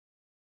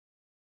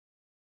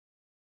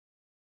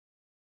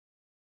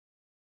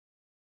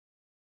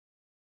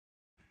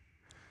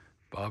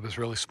Bob is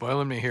really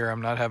spoiling me here.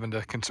 I'm not having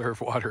to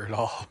conserve water at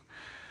all.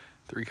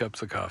 3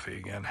 cups of coffee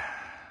again.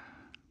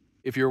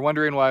 If you're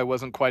wondering why I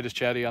wasn't quite as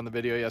chatty on the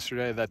video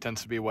yesterday, that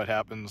tends to be what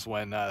happens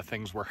when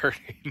things were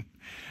hurting.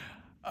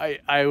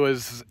 I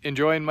was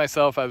enjoying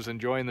myself, I was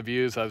enjoying the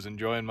views, I was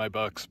enjoying my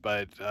books,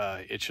 but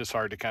it's just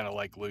hard to kind of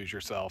like lose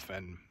yourself,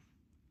 and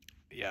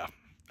yeah,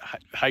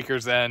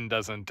 hiker's end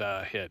doesn't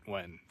hit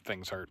when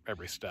things hurt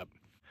every step.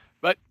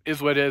 But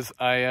is what is.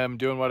 I am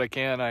doing what I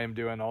can. I am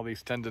doing all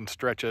these tendon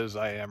stretches.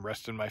 I am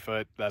resting my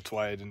foot. That's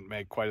why I didn't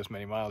make quite as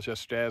many miles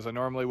yesterday as I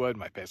normally would.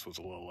 My pace was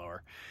a little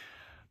lower.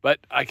 But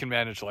I can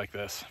manage like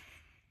this.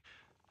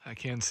 I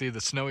can see the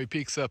snowy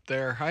peaks up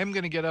there. I'm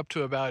going to get up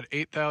to about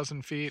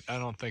 8,000 feet. I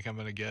don't think I'm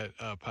going to get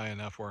up high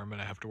enough where I'm going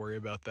to have to worry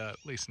about that,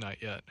 at least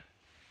not yet.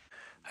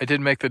 I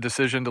did make the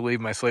decision to leave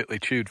my slightly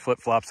chewed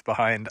flip-flops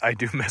behind. I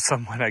do miss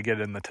them when I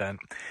get in the tent.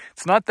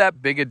 It's not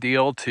that big a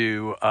deal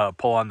to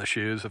pull on the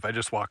shoes. If I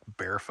just walk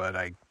barefoot,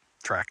 I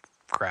track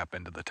crap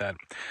into the tent.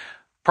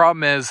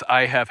 Problem is,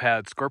 I have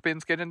had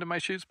scorpions get into my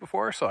shoes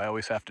before, so I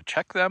always have to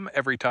check them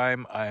every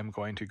time I'm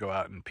going to go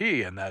out and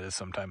pee, and that is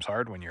sometimes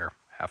hard when you're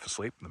half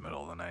asleep in the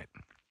middle of the night.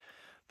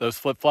 Those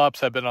flip-flops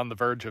have been on the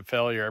verge of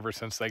failure ever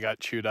since they got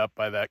chewed up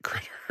by that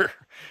critter.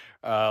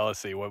 Let's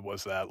see, what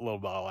was that? A little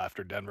while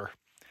after Denver.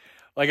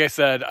 Like I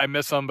said, I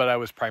miss them, but I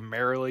was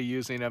primarily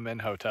using them in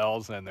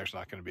hotels, and there's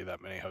not going to be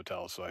that many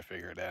hotels, so I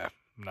figured,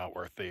 not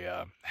worth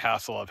the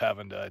hassle of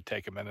having to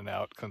take them in and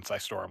out since I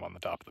store them on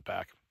the top of the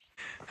pack.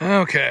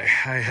 Okay,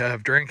 I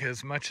have drank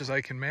as much as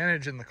I can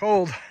manage in the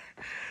cold.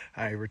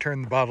 I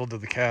returned the bottle to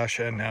the cache,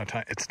 and now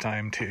it's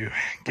time to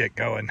get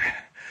going.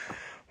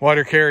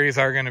 Water carries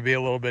are going to be a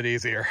little bit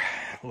easier,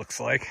 looks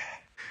like.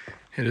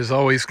 It is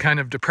always kind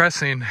of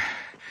depressing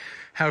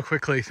how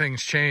quickly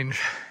things change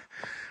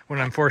when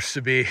I'm forced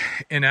to be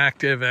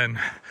inactive and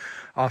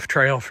off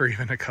trail for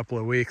even a couple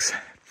of weeks.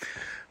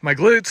 My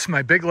glutes,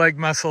 my big leg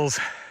muscles,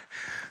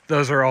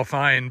 those are all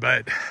fine,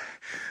 but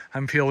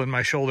I'm feeling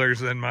my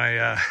shoulders and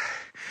my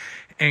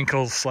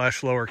ankles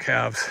 / lower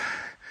calves.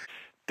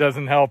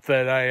 Doesn't help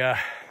that I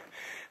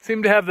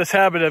seem to have this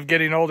habit of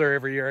getting older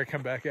every year I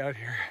come back out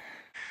here.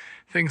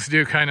 Things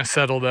do kind of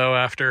settle though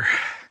after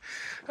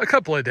a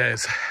couple of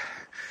days.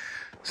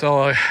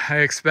 So I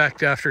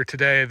expect after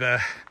today the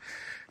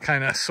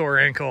kind of sore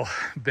ankle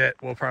bit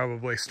will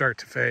probably start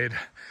to fade.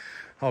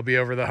 I'll be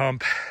over the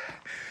hump.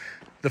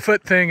 The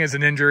foot thing is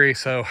an injury,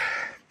 so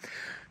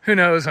who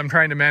knows? I'm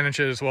trying to manage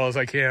it as well as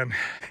I can.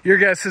 Your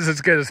guess is as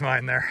good as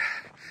mine there.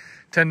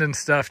 Tendon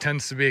stuff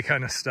tends to be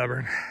kind of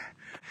stubborn.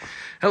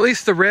 At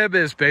least the rib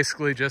is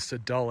basically just a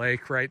dull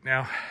ache right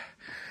now.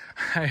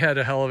 I had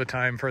a hell of a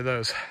time for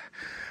those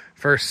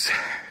first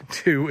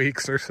 2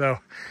 weeks or so,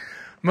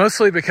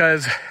 mostly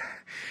because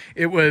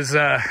it was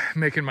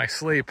making my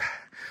sleep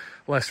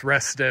less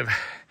restive.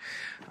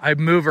 I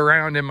move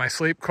around in my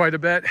sleep quite a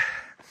bit,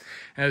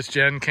 as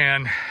Jen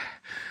can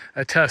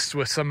attest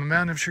with some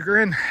amount of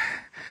chagrin.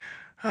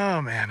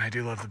 Oh man, I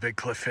do love the big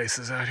cliff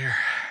faces out here.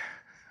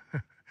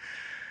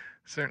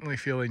 Certainly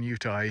feeling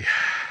Utah-y.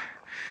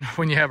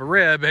 When you have a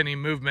rib, any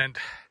movement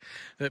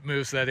that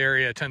moves that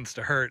area tends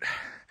to hurt.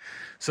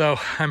 So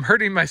I'm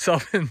hurting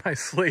myself in my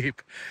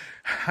sleep.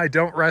 I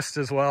don't rest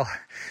as well.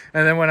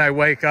 And then when I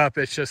wake up,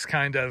 it's just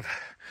kind of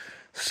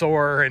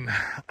sore and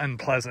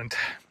unpleasant.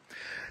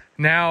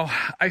 Now,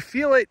 I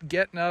feel it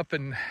getting up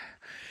and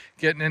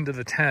getting into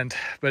the tent,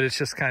 but it's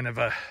just kind of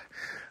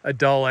a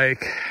dull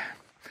ache.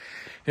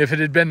 If it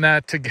had been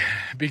that to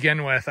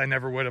begin with, I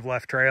never would have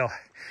left trail.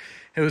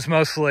 It was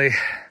mostly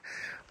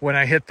when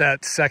I hit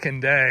that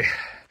second day,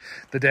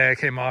 the day I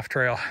came off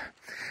trail,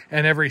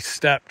 and every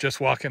step just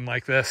walking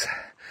like this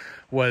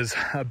was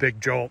a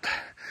big jolt.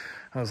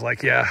 I was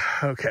like, yeah,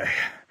 okay,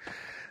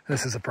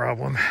 this is a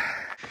problem.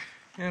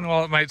 And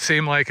while it might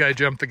seem like I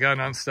jumped the gun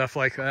on stuff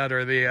like that,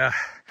 or the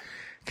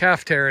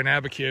calf tear in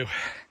Abiquiu,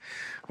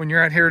 when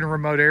you're out here in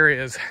remote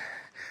areas,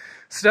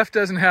 stuff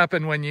doesn't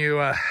happen when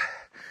you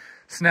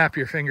snap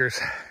your fingers.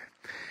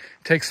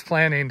 It takes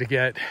planning to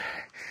get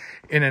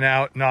in and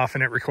out, and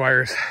often it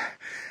requires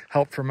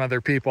help from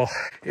other people.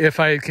 If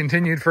I had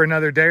continued for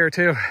another day or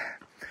two,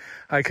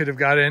 I could have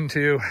got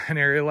into an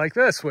area like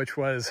this, which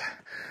was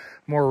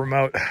more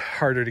remote,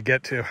 harder to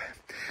get to.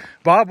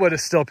 Bob would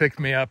have still picked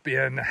me up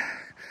in,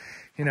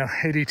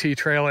 ADT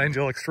Trail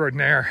Angel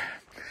Extraordinaire,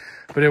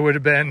 but it would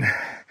have been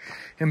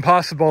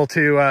impossible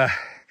to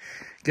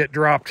get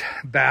dropped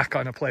back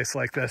on a place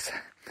like this.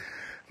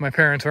 My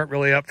parents aren't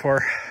really up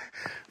for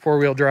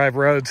four-wheel drive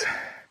roads.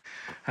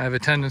 I have a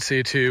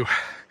tendency to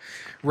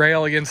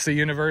rail against the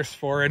universe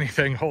for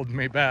anything holding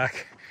me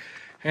back,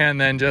 and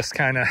then just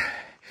kind of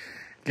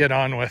get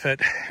on with it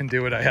and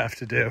do what I have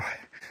to do.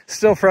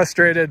 Still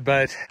frustrated,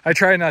 but I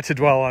try not to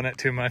dwell on it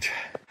too much.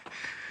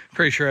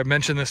 Pretty sure I've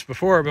mentioned this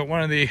before, but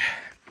one of the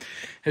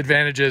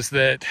advantages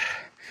that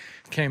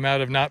came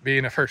out of not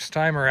being a first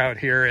timer out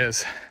here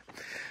is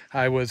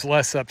I was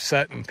less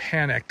upset and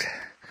panicked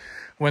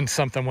when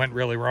something went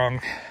really wrong.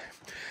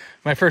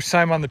 My first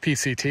time on the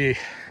PCT,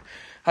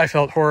 I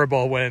felt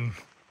horrible when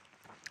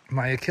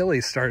my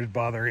Achilles started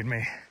bothering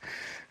me.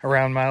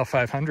 around mile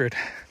 500.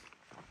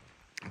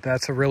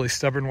 That's a really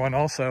stubborn one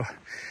also,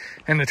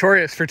 and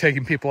notorious for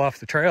taking people off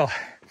the trail.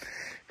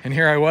 And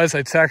here I was,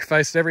 I'd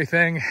sacrificed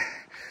everything.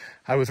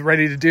 I was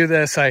ready to do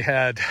this. I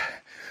had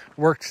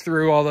worked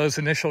through all those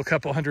initial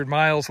couple hundred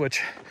miles,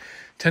 which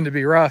tend to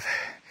be rough,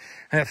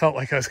 and it felt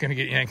like I was going to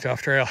get yanked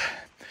off trail.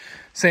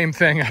 Same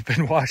thing up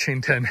in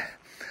Washington.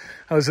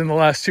 I was in the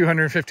last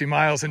 250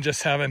 miles and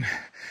just having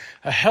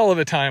a hell of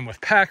a time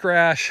with pack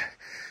rash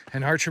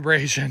and arch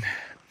abrasion,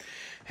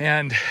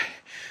 and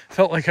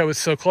felt like I was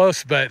so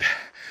close, but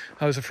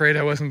I was afraid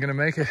I wasn't going to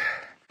make it.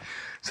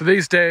 So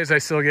these days I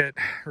still get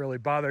really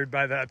bothered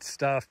by that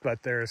stuff,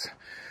 but there's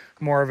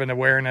more of an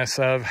awareness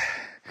of,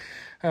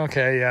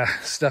 okay, yeah,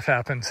 stuff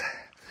happens.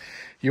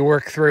 You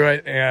work through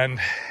it, and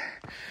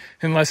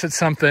unless it's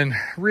something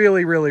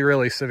really, really,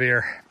 really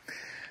severe,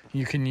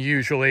 you can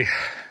usually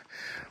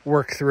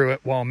work through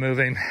it while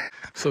moving.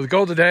 So the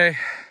goal today,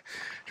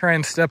 try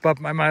and step up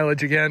my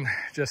mileage again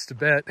just a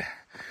bit.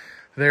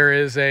 There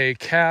is a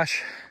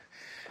cache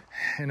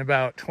in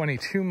about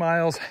 22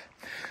 miles.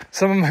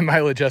 Some of my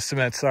mileage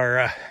estimates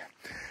are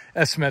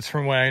estimates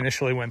from when I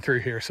initially went through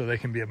here, so they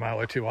can be a mile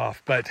or two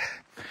off, but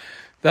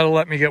that'll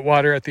let me get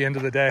water at the end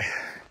of the day,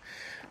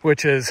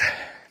 which is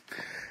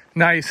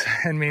nice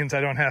and means I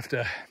don't have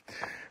to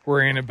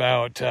worry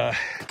about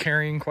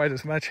carrying quite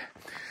as much.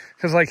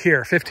 Because like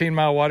here,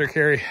 15-mile water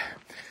carry,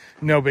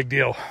 no big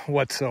deal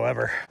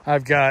whatsoever.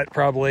 I've got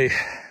probably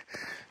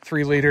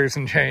 3 liters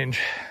and change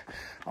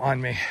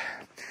on me.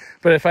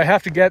 But if I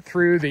have to get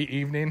through the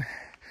evening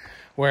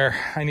where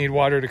I need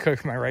water to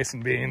cook my rice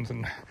and beans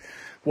and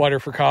water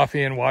for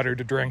coffee and water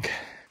to drink,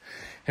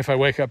 if I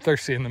wake up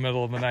thirsty in the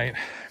middle of the night,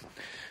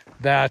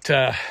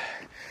 that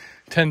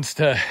tends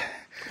to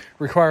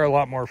require a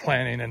lot more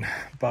planning and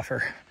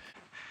buffer.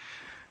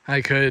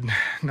 I could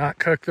not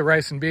cook the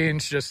rice and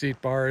beans, just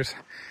eat bars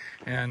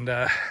and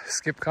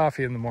skip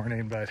coffee in the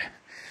morning, but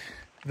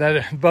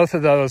both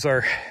of those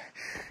are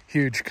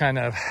huge kind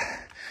of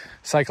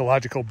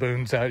psychological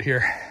boons out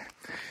here.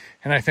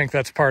 And I think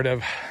that's part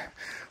of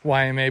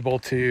why I'm able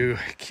to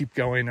keep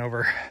going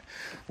over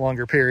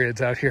longer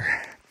periods out here.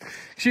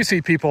 Because you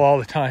see people all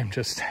the time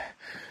just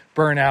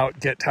burn out,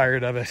 get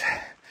tired of it.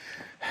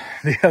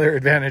 The other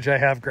advantage I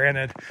have,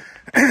 granted,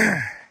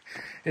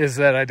 is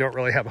that I don't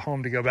really have a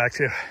home to go back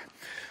to.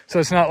 So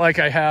it's not like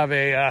I have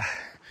a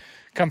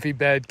comfy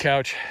bed,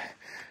 couch,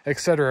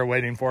 etc.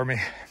 waiting for me.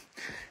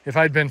 If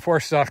I'd been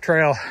forced off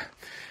trail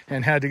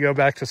and had to go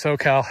back to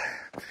SoCal,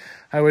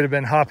 I would have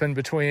been hopping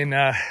between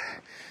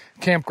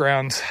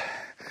campgrounds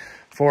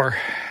for,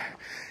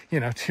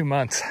 2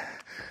 months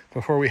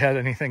before we had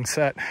anything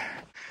set.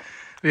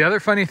 The other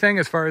funny thing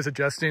as far as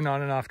adjusting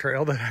on and off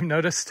trail that I've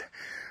noticed,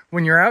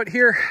 when you're out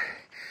here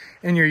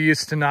and you're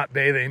used to not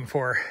bathing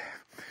for,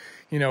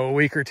 a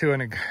week or two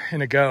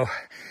in a go,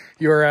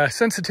 your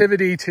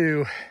sensitivity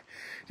to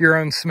your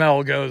own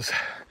smell goes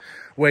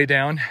way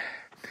down.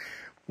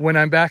 When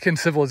I'm back in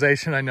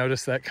civilization, I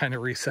notice that kind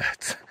of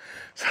resets.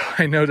 So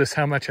I notice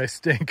how much I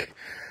stink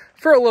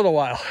for a little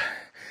while,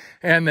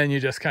 and then you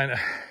just kind of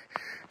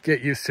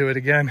get used to it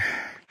again.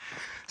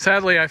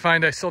 Sadly, I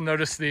find I still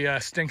notice the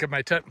stink of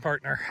my tent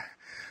partner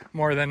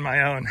more than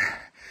my own,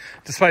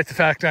 despite the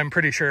fact I'm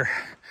pretty sure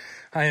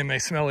I am a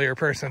smellier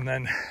person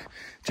than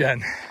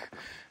Jen,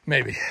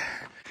 maybe.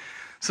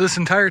 So this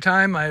entire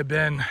time I have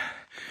been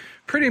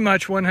pretty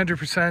much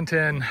 100%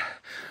 in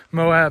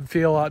Moab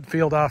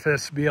field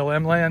office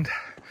BLM land.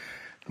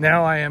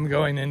 Now I am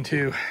going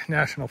into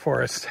National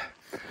Forest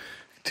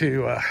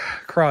to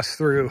cross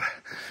through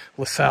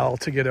LaSalle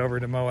to get over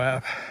to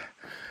Moab.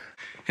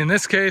 In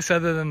this case,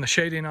 other than the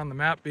shading on the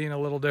map being a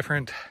little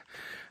different,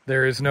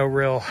 there is no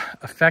real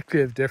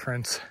effective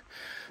difference.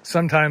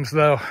 Sometimes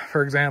though,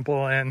 for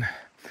example, in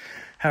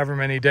however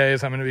many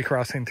days I'm going to be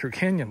crossing through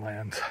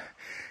Canyonlands,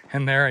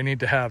 and there I need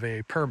to have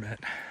a permit.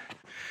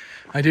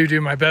 I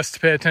do my best to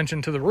pay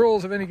attention to the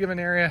rules of any given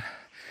area.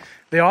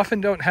 They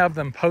often don't have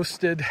them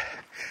posted,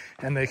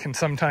 and they can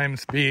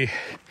sometimes be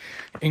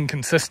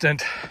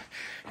inconsistent,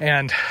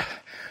 and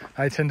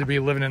I tend to be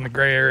living in the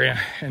gray area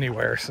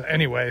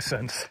anyway,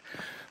 since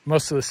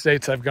most of the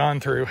states I've gone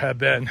through have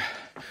been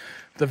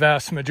the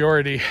vast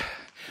majority.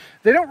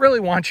 They don't really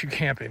want you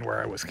camping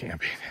where I was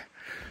camping.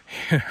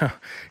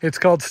 It's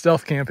called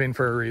stealth camping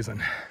for a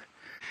reason.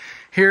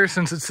 Here,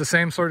 since it's the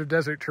same sort of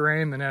desert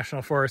terrain, the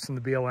National Forest and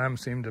the BLM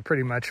seem to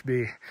pretty much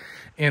be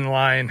in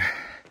line.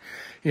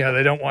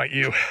 They don't want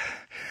you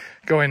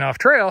going off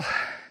trail,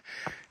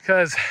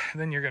 because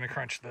then you're going to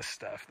crunch this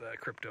stuff, the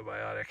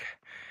cryptobiotic.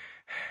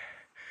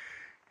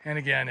 And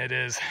again, it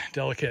is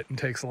delicate and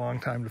takes a long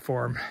time to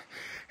form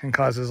and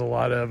causes a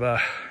lot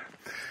of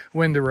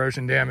wind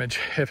erosion damage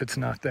if it's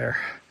not there.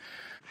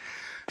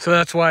 So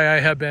that's why I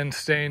have been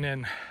staying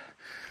in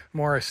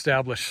more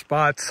established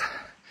spots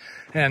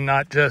and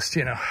not just,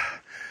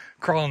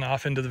 crawling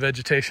off into the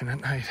vegetation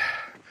at night.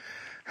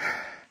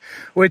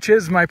 Which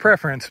is my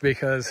preference,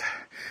 because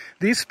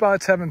these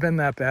spots haven't been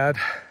that bad.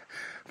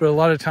 But a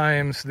lot of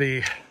times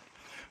the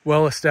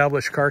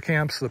well-established car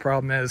camps, the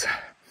problem is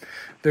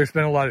there's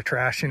been a lot of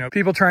trash. You know,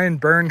 people try and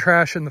burn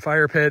trash in the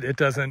fire pit. It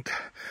doesn't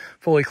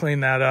fully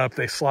clean that up.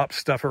 They slop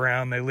stuff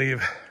around. They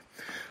leave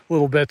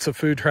little bits of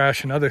food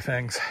trash and other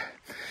things.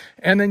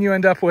 And then you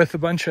end up with a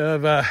bunch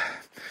of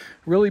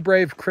really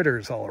brave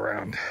critters all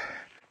around.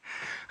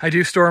 I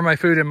do store my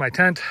food in my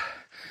tent.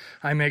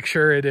 I make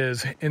sure it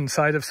is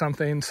inside of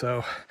something,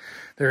 so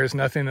there is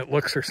nothing that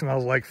looks or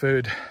smells like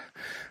food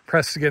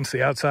pressed against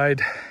the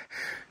outside,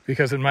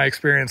 because in my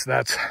experience,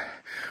 that's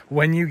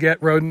when you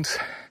get rodents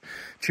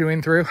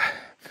chewing through.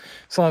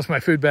 As long as my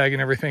food bag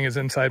and everything is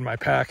inside my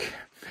pack,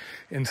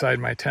 inside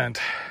my tent,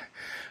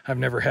 I've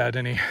never had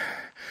any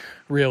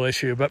real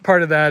issue. But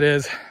part of that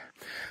is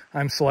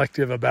I'm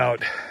selective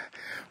about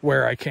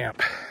where I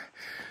camp,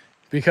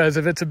 because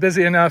if it's a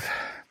busy enough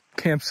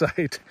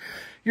campsite,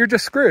 you're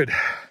just screwed.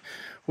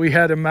 We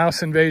had a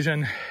mouse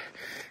invasion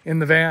in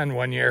the van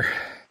one year,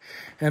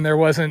 and there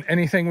wasn't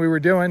anything we were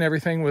doing.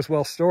 Everything was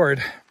well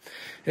stored.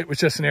 It was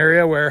just an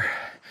area where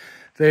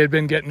they had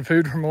been getting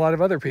food from a lot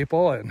of other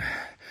people, and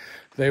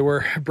they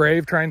were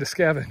brave trying to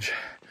scavenge.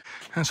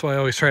 That's why I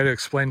always try to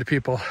explain to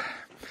people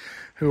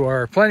who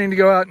are planning to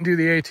go out and do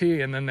the AT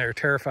and then they're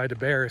terrified of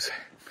bears.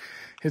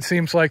 It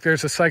seems like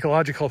there's a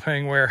psychological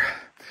thing where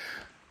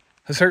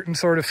a certain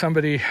sort of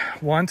somebody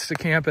wants to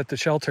camp at the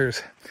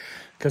shelters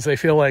because they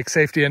feel like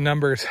safety in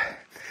numbers,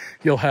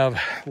 you'll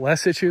have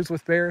less issues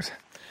with bears,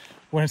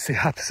 when it's the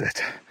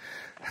opposite.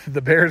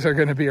 The bears are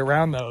going to be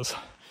around those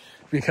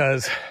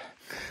because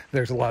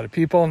there's a lot of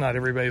people. Not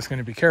everybody's going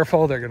to be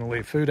careful. They're going to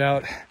leave food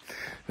out.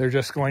 They're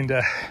just going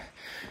to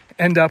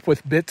end up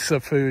with bits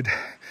of food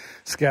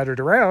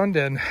scattered around.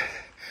 And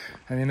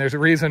I mean, there's a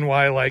reason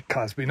why like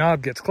Cosby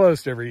Knob gets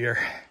closed every year.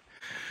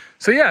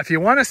 So yeah, if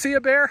you want to see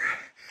a bear,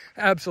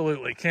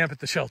 absolutely camp at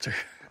the shelter.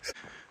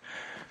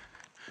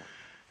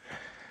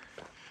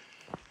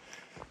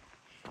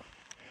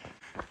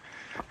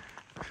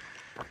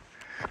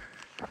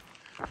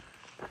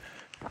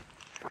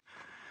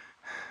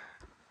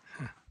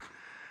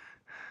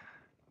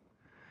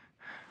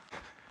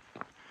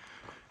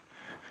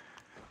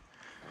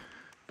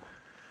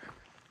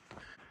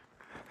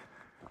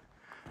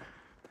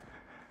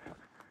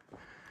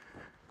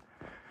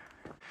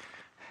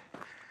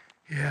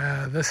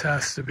 Yeah, this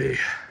has to be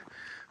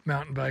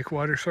mountain bike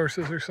water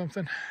sources or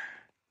something.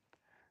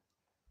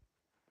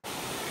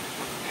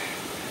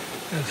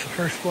 That's the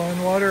first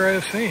flowing water I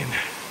have seen.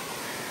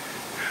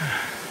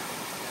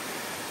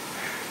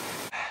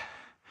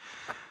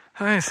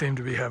 I seem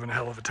to be having a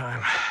hell of a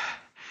time.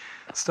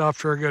 Stopped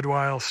for a good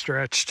while,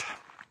 stretched,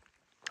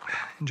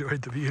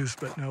 enjoyed the views,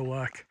 but no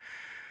luck.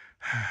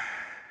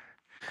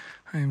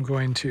 I am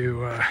going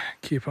to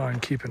keep on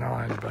keeping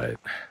on, but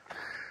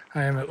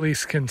I am at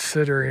least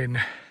considering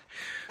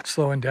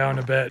slowing down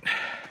a bit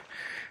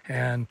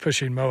and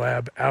pushing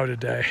Moab out a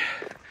day.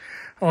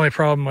 Only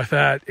problem with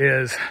that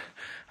is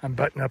I'm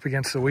butting up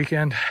against the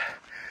weekend.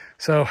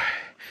 So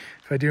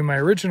if I do my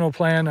original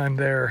plan, I'm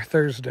there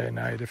Thursday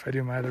night. If I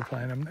do my other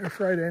plan, I'm there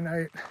Friday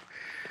night.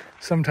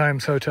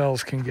 Sometimes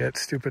hotels can get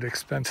stupid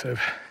expensive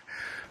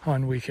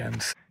on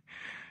weekends.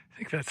 I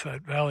think that's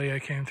that valley I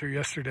came through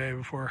yesterday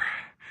before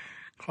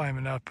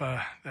climbing up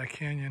that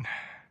canyon.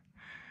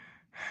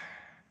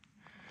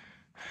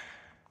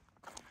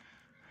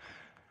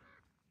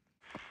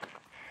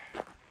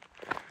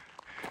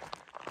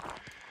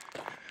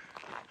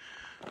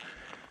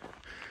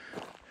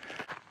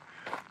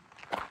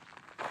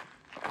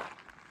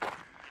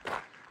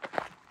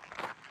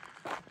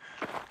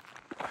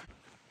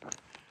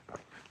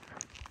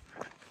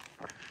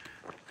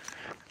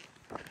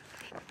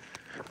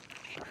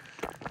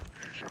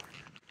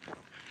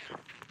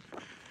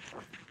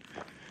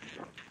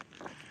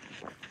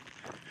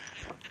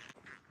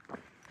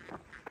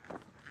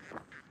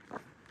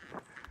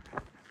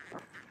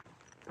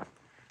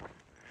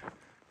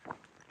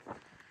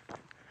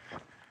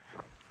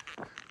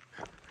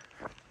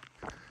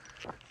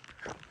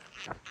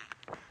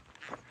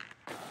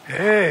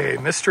 Hey,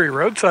 mystery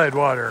roadside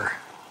water.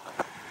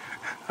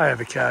 I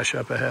have a cache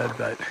up ahead,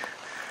 but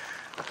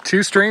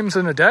 2 streams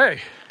in a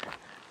day.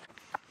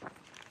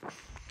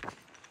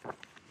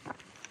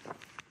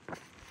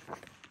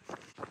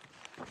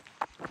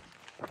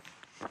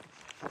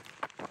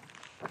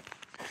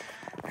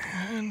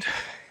 And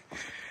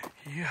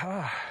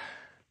yeah.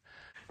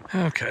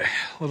 Okay,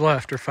 a little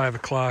after 5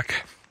 o'clock.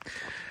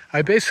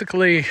 I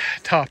basically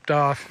topped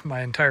off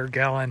my entire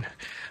gallon.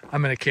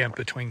 I'm going to camp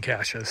between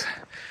caches.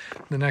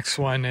 The next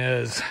one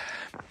is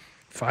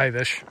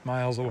 5-ish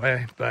miles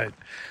away, but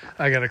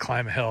I got to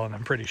climb a hill, and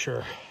I'm pretty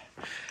sure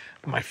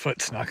my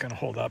foot's not going to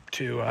hold up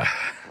to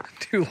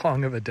too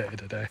long of a day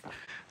today.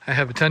 I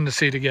have a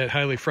tendency to get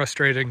highly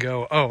frustrated and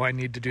go, oh, I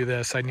need to do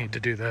this, I need to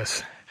do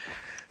this.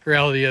 The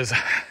reality is,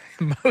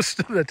 most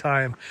of the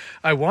time,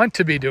 I want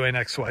to be doing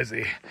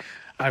XYZ.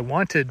 I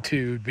wanted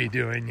to be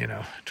doing,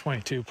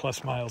 22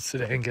 plus miles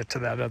today and get to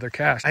that other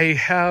cache. I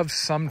have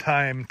some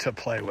time to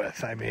play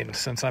with. I mean,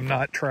 since I'm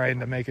not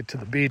trying to make it to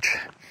the beach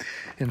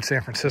in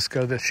San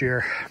Francisco this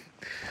year,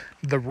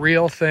 the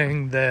real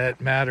thing that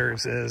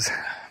matters is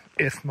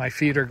if my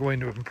feet are going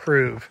to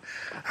improve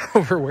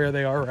over where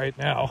they are right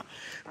now,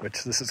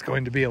 which this is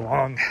going to be a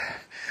long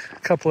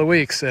couple of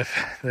weeks if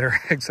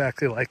they're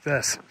exactly like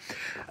this.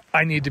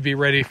 I need to be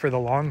ready for the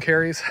long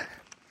carries.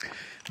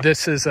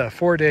 This is a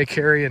 4-day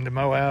carry into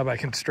Moab. I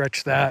can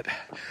stretch that.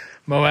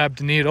 Moab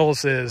to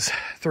Needles is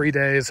 3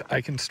 days.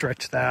 I can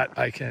stretch that.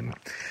 I can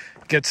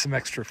get some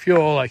extra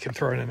fuel. I can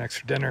throw in an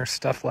extra dinner,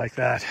 stuff like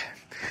that.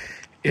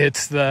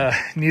 It's the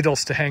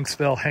Needles to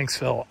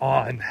Hanksville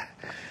on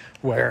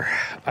where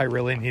I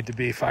really need to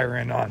be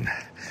firing on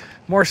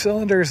more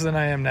cylinders than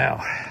I am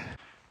now.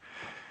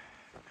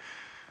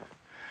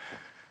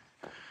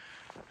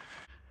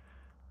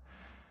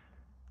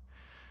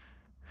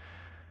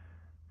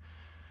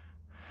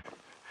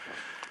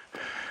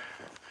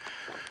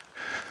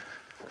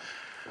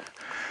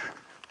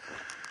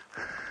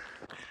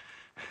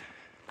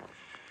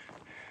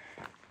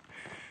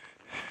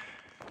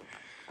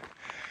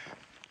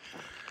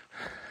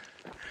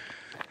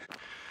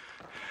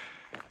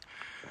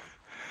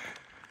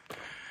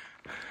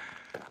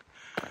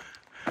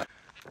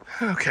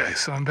 Okay,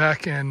 so I'm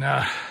back in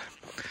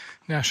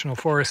National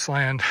Forest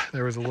land.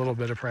 There was a little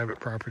bit of private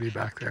property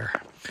back there.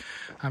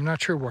 I'm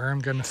not sure where I'm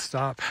going to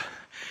stop.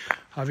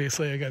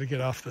 Obviously, I got to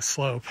get off the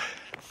slope.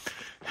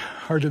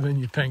 Harder than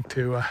you'd think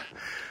to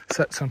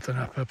set something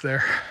up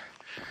there.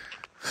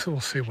 So we'll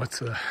see what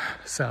the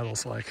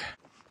saddle's like.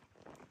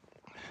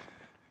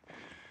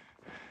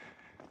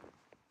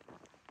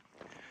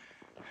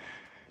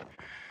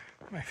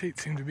 My feet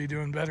seem to be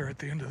doing better at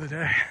the end of the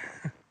day.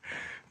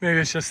 Maybe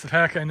it's just the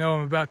fact I know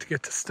I'm about to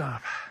get to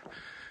stop.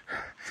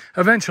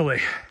 Eventually.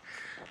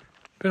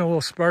 Been a little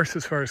sparse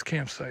as far as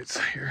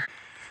campsites here.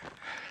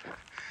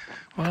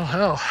 Well,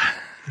 hell.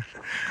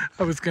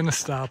 I was gonna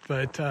stop,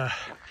 but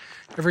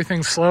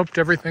everything's sloped,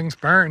 everything's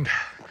burned.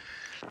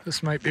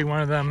 This might be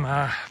one of them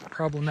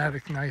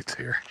problematic nights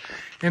here.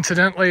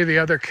 Incidentally, the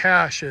other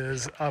cache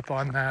is up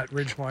on that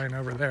ridgeline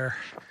over there.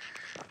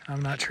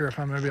 I'm not sure if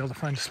I'm gonna be able to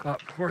find a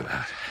spot before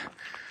that.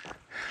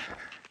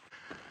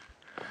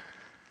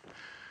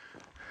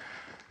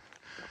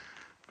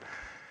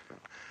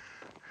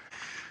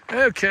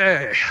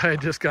 Okay, I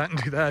had just gotten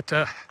to that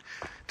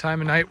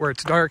time of night where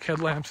it's dark,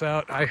 headlamps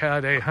out. I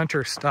had a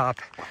hunter stop,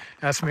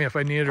 asked me if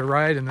I needed a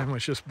ride, and then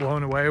was just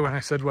blown away when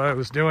I said what I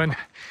was doing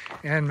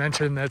and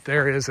mentioned that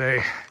there is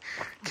a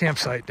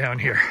campsite down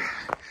here.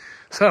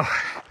 So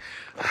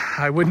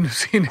I wouldn't have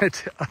seen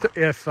it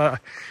if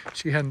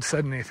she hadn't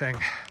said anything.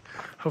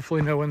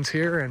 Hopefully no one's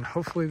here, and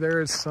hopefully there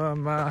is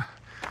some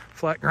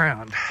flat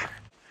ground.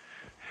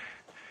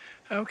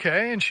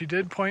 Okay, and she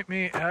did point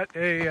me at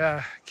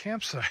a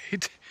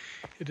campsite.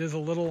 It is a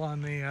little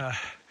on the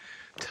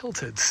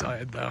tilted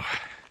side, though.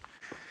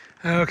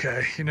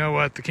 Okay, you know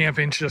what? The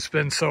camping's just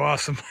been so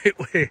awesome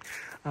lately.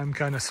 I'm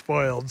kind of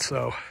spoiled,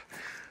 so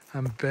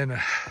I've been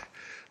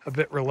a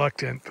bit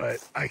reluctant, but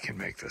I can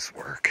make this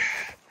work.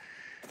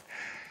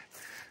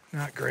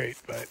 Not great,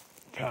 but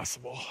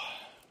passable.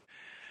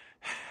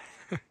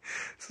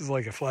 This is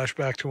like a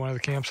flashback to one of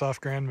the camps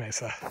off Grand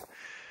Mesa.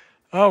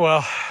 Oh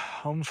well,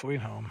 home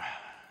sweet home.